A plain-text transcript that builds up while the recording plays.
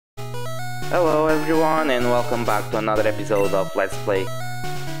Hello everyone and welcome back to another episode of Let's Play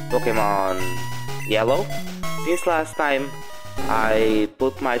Pokemon Yellow. Since last time I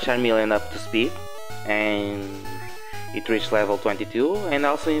put my Charmeleon up to speed and it reached level 22 and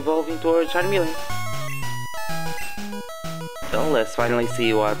also evolved into a Charmeleon. So let's finally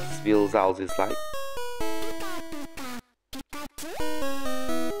see what Bill's house is like.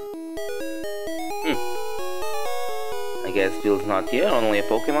 I guess Bill's not here, only a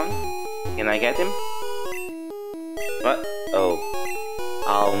Pokemon. Can I get him? What? Oh.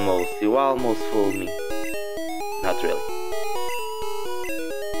 Almost. You almost fooled me. Not really.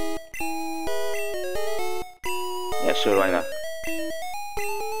 Yeah, sure, why not?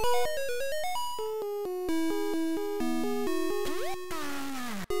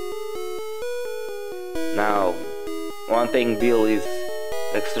 Now, one thing Bill is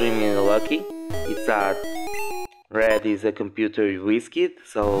extremely lucky is that Red is a computer whiz kid,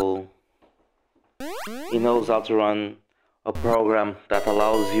 so he knows how to run a program that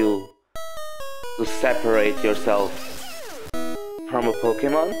allows you to separate yourself from a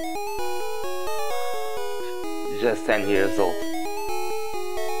Pokemon. Just 10 years old.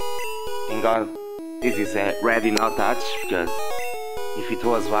 Thank God this is a ready not touch, because if it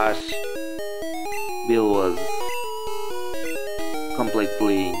was Vash, Bill was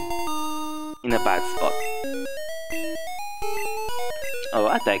completely in a bad spot. Oh,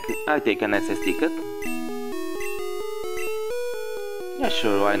 I take an SS ticket. Yeah,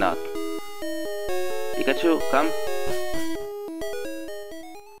 sure, why not? Pikachu, come.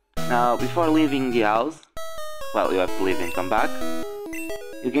 Now, before leaving the house, well, you have to leave and come back.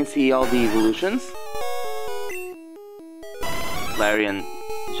 You can see all the evolutions. Larian,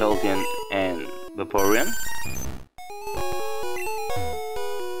 Jolteon, and Vaporeon.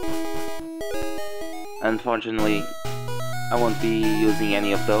 Unfortunately, I won't be using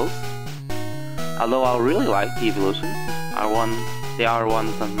any of those. Although I really like the evolutions. They are one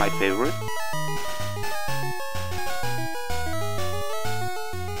of my favorites.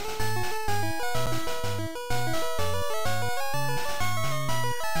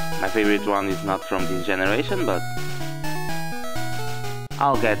 My favorite one is not from this generation, but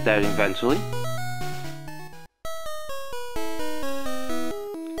I'll get there eventually.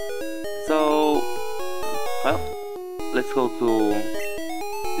 So, well, let's go to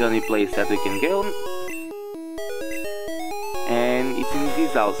the only place that we can go, and it's in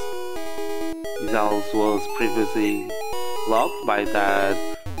this house. This house was previously locked by that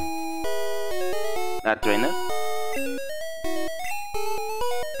trainer.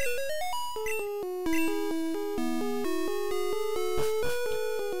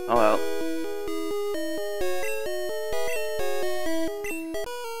 Oh well.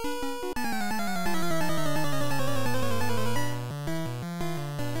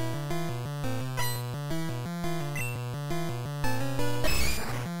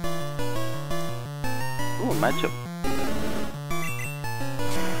 Ooh, matchup.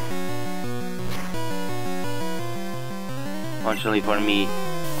 Fortunately for me,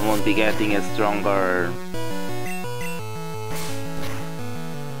 I won't be getting a stronger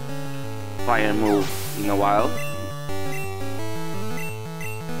fire move in a while.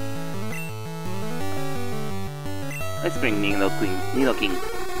 Let's bring Nidoking,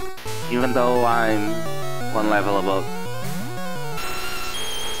 even though I'm one level above.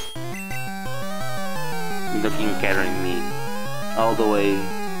 Nidoking carrying me all the way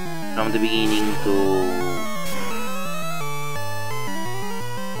from the beginning to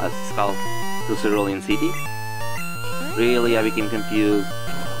Vermilion City. Really, I became confused.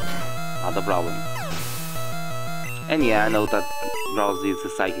 Not a problem. And yeah, I know that Drowsy is a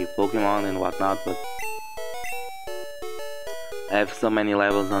psychic Pokemon and whatnot, but I have so many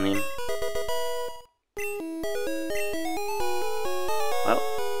levels on him. Well,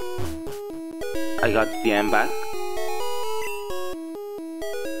 I got PM back.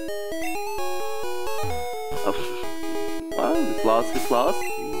 Oh, well, it's lost.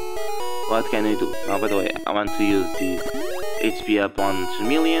 What can we do? Oh, by the way, I want to use this HP up on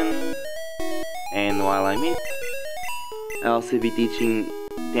Charmeleon. And while I'm it, I'll also be teaching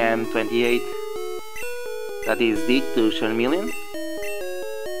TM28, that is Dig, to Charmeleon.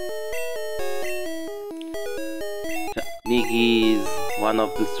 Dig is one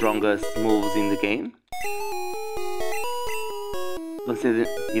of the strongest moves in the game. Consider,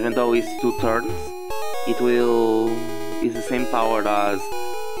 even though it's 2 turns, it's the same power as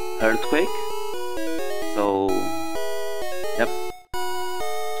Earthquake. So, yep,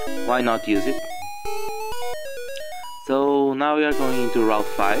 why not use it? So now we are going into Route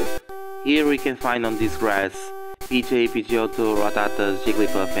 5. Here we can find on this grass PJ, Pidgeotto, Rattatas,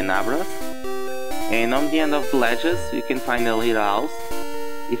 Jigglypuff and Abras. And on the end of the ledges you can find a little house.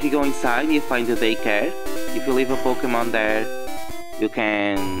 If you go inside you find the daycare. If you leave a Pokemon there you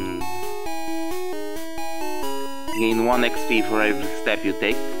can gain 1 XP for every step you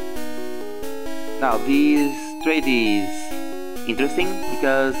take. Now this trade is interesting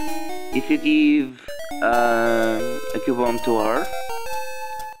because if you give a Cubone to her,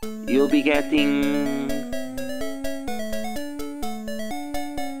 you'll be getting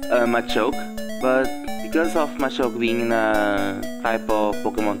a Machoke, but because of Machoke being a type of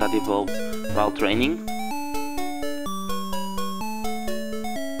Pokemon that evolves while training,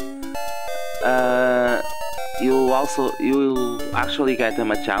 you'll actually get a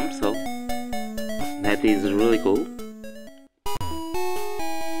Machamp, so that is really cool.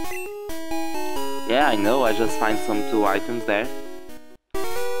 Yeah, I know, I just find some 2 items there.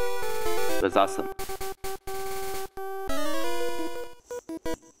 It was awesome.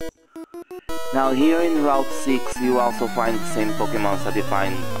 Now here in Route 6 you also find the same Pokemon that you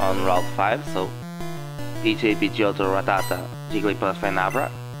find on Route 5, so PJ, Pidgeotto, Rattata, Jigglypuff and Abra.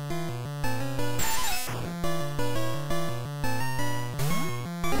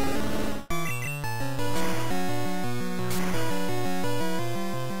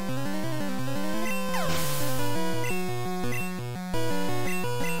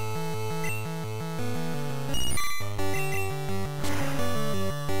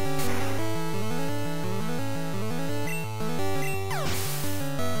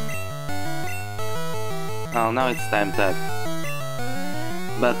 Well, now it's time that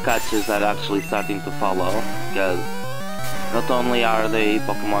bug catchers are actually starting to fall off, because not only are they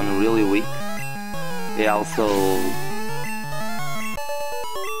Pokemon really weak, they also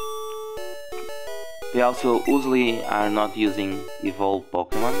usually are not using evolved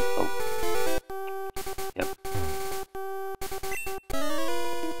Pokemon, so yep.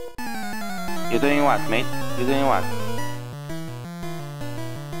 You're doing what, mate? You're doing what?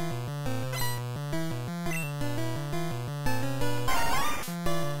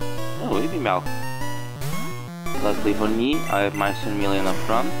 Email. Luckily for me, I have my Charmeleon up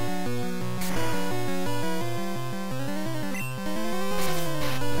front.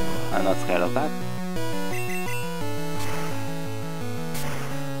 I'm not scared of that.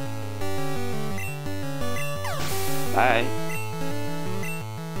 Bye.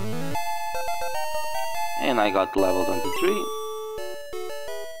 And I got level 23.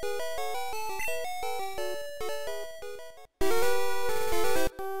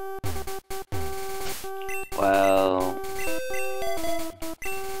 Well,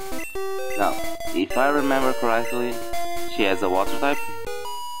 now, if I remember correctly, she has a water type.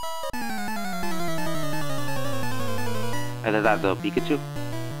 Either that or Pikachu.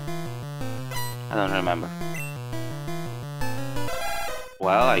 I don't remember.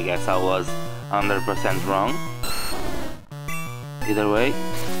 Well, I guess I was 100% wrong. Either way.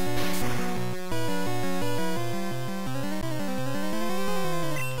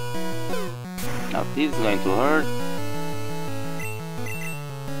 Now this is going to hurt,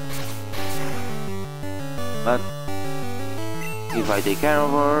 but if I take care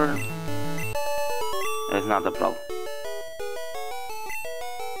of her, it's not a problem.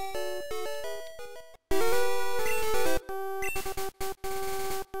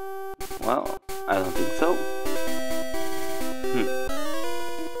 Well, I don't think so.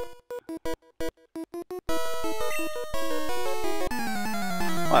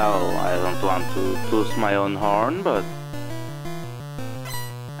 Well, I don't want to toot my own horn, but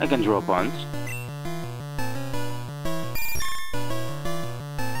I can draw a punch.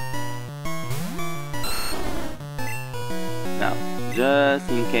 Now, just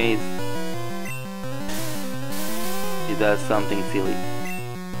in case she does something silly.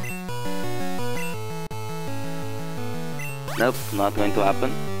 Nope, not going to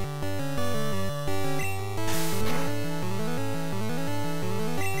happen.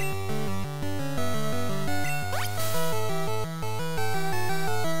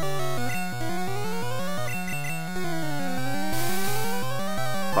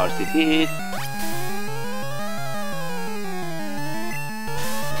 Varsity hit.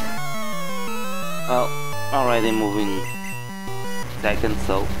 Well, already moving second,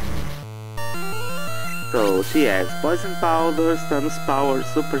 so she has Poison Powder, Stun's Power,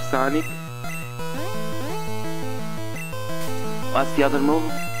 Supersonic. What's the other move?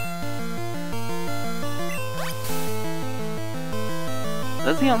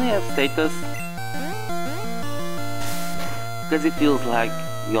 Does he only have status? Because it feels like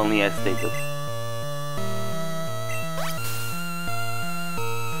he only has status.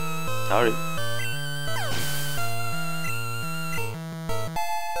 Sorry.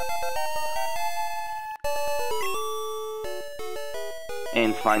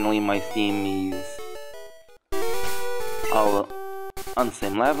 And finally my team is all on the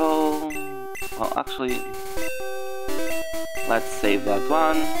same level. Well, actually, let's save that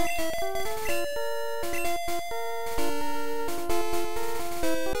one.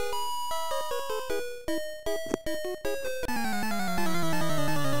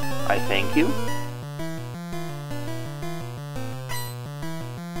 I thank you.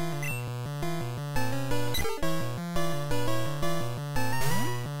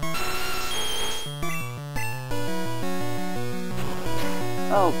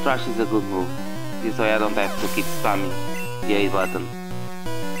 Oh, trash is a good move. This way I don't have to keep spamming the A button.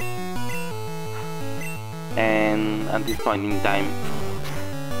 And at this point in time,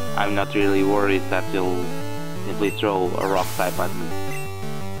 I'm not really worried that you'll simply throw a rock type at me.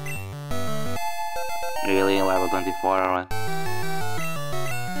 Really, level 24, alright.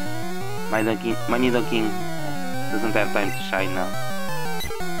 My Nidoking doesn't have time to shine now.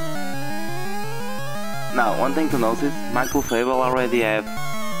 Now, one thing to notice, my Clefable already have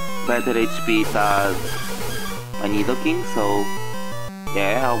better HP than my Nidoking, so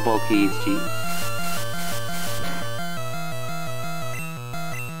yeah, how bulky is she?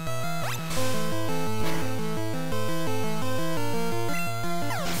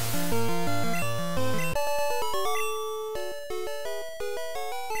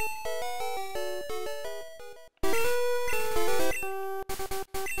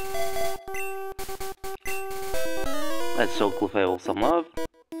 Let's show Clefable some love.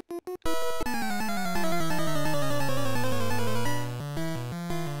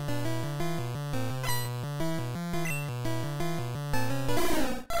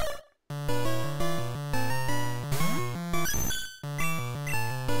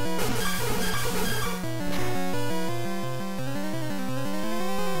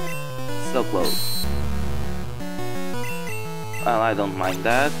 So close. Well, I don't mind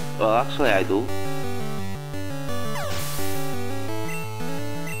that. Well, actually I do.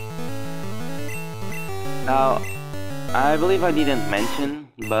 Now, I believe I didn't mention,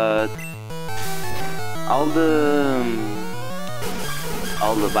 but all the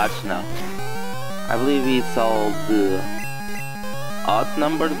badges now, I believe it's all the odd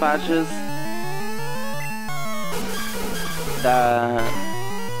numbered badges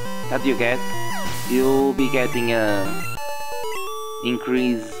that you get. You'll be getting a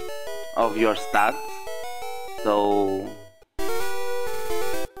increase of your stats, so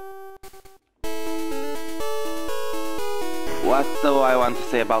what I want to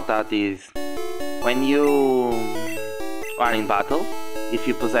say about that is, when you are in battle, if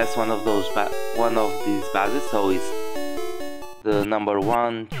you possess one of these badges, so it's the number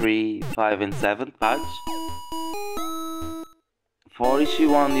 1, 3, 5 and 7 badge, for each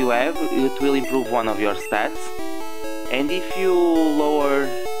one you have, it will improve one of your stats, and if you lower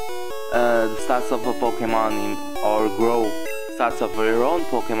the stats of a Pokemon or grow stats of your own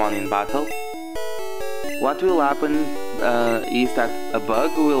Pokemon in battle, what will happen is that a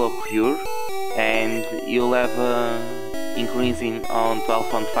bug will occur and you'll have increasing on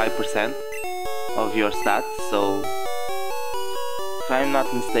 12.5% of your stats. So if I'm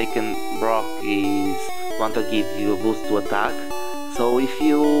not mistaken, Brock is want to give you a boost to attack, so if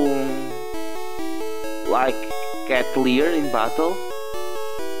you like get clear in battle,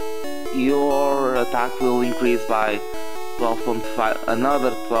 your attack will increase by 12.5,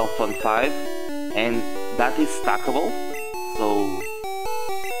 another 12.5, and that is stackable.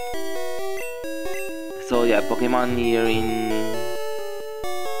 So yeah, Pokemon here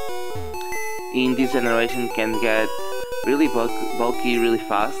in this generation can get really bulky really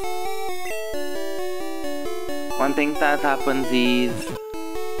fast. One thing that happens is,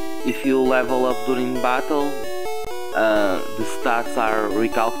 if you level up during battle, the stats are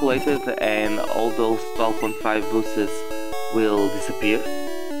recalculated and all those 12.5 boosts will disappear.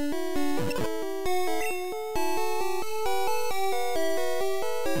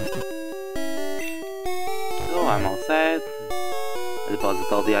 So I'm all set. I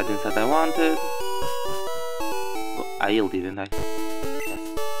deposited all the items that I wanted. I healed, didn't I? Yes.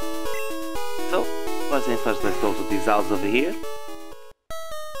 So, first things first, let's go to this house over here.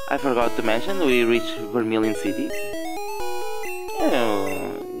 I forgot to mention, we reached Vermilion City.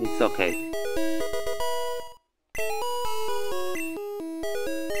 It's okay.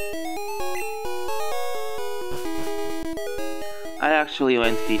 I actually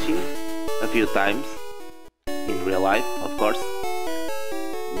went fishing a few times, in real life, of course.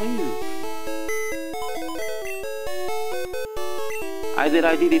 Either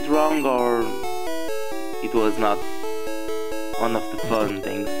I did it wrong or it was not one of the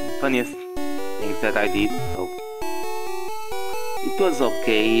funniest things that I did. So It was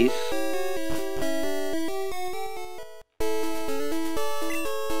okay-ish.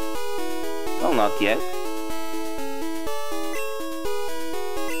 Well, not yet.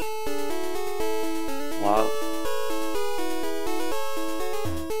 Wow.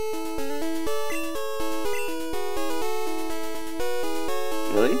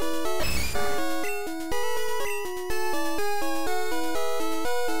 Really?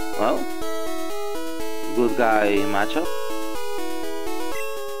 Well, good guy matchup.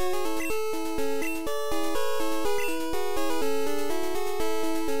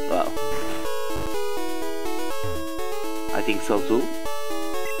 Well, I think so too.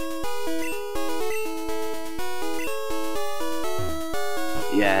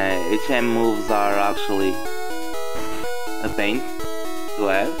 Yeah, HM moves are actually a pain to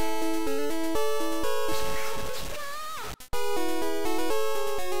have.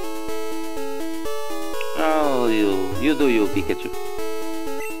 Oh, you do you, Pikachu.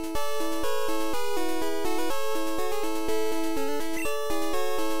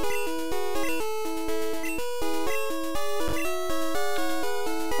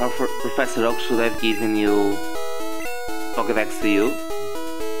 Or Professor Oak should have given you Pokédex to you.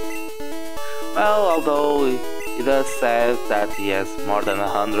 Well, although he does say that he has more than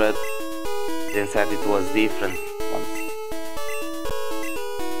 100, then said it was different once.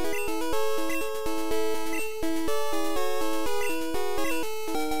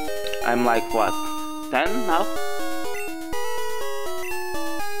 I'm like what, 10 now?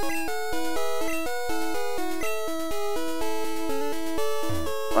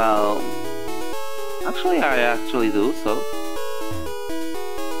 Well, actually I actually do, so.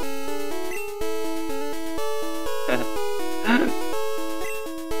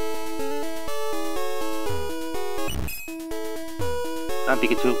 Come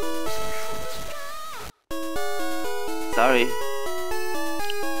Pikachu. Sorry.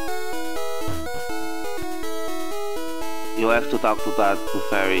 You have to talk to that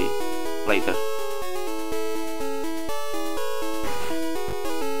fairy later.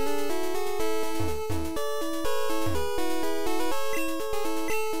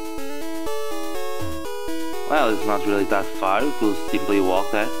 Well, it's not really that far, you could simply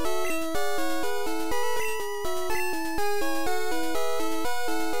walk there.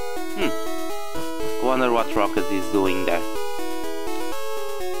 Wonder what Rocket is doing there.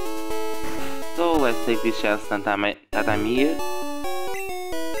 So let's take this chance that I'm here.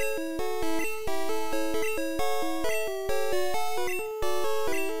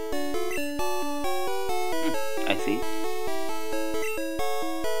 I see.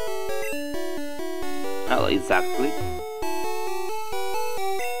 Well, exactly.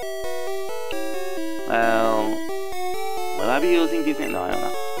 Well, will I be using this? No, I don't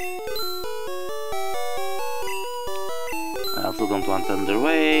know. I also don't want Thunder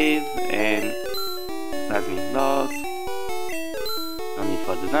Wave, and Plasmic Loss. No need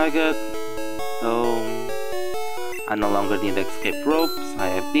for the Nugget. So I no longer need Escape Ropes. I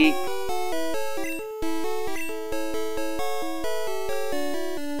have Dig.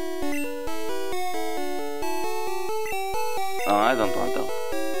 Oh, I don't want that.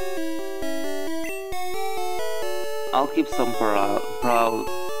 I'll keep some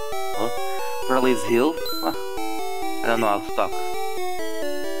Paralyze Heal. I don't know how to talk.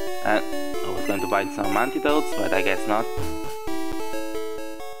 And I was going to buy some antidotes, but I guess not.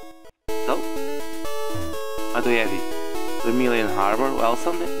 So, what do we have here? Vermilion Harbor. Well,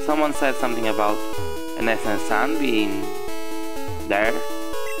 someone said something about an Essence Sun being there.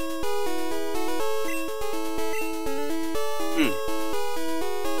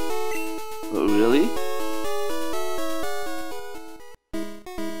 Really?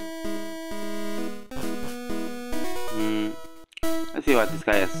 Let's see what this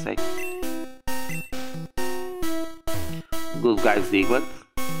guy has to say. Good guys, Diglett.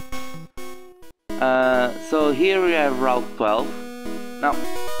 So here we have Route 12. Now,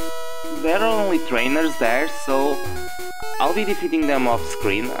 there are only trainers there, so I'll be defeating them off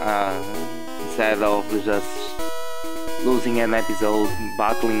screen instead of just losing an episode,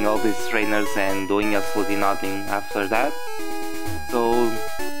 battling all these trainers and doing absolutely nothing after that. So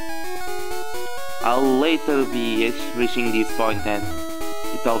I'll later be reaching this point and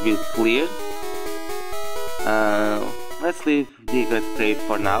it'll be clear. Let's leave Diglett Cave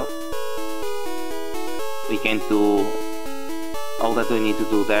for now. We can do all that we need to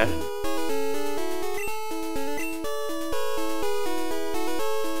do there.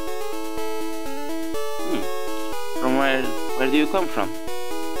 From where do you come from?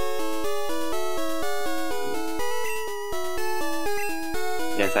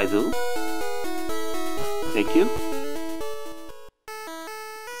 Yes, I do. Thank you.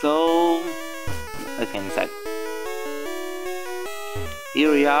 So let's get inside.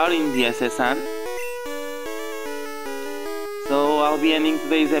 Here we are in the SSN. So I'll be ending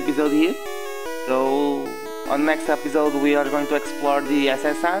today's episode here. So on next episode we are going to explore the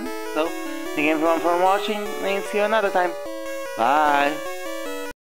SSN. So thank you everyone for watching and see you another time. Bye.